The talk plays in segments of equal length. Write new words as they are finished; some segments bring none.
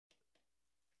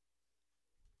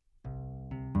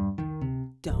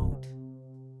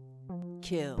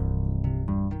kill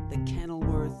the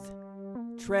Kenilworth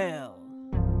Trail.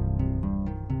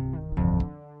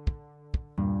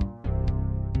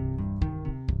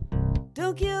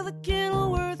 Don't kill the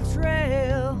Kenilworth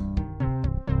Trail.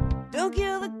 Don't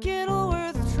kill the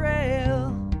Kenilworth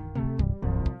Trail.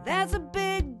 That's a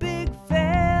big, big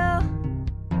fail.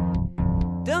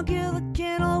 Don't kill the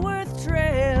Kenilworth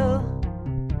Trail.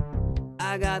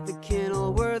 I got the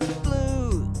Kenilworth blues.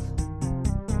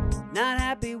 Not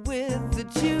happy with the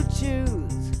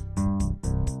choo-choos.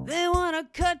 They wanna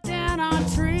cut down our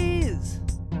trees.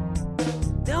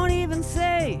 Don't even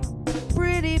say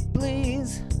pretty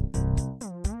please.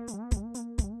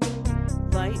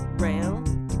 Light rail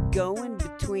to go in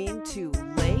between two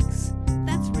lakes.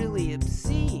 That's really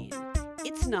obscene.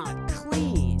 It's not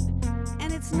clean,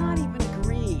 and it's not even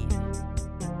green.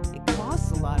 It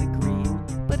costs a lot of green,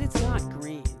 but it's not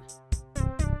green.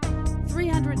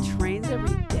 300 trains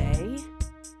every day?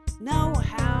 No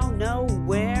how, no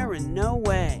where, and no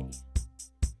way.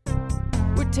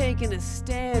 We're taking a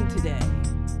stand today.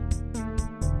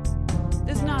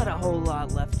 There's not a whole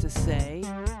lot left to say.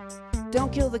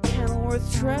 Don't kill the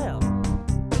Kenilworth Trail,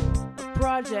 a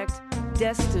project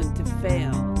destined to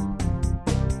fail.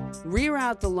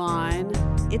 Reroute the line,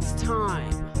 it's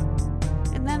time,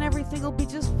 and then everything will be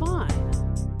just fine.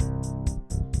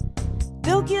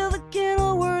 Don't kill the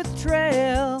Kenilworth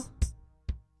Trail.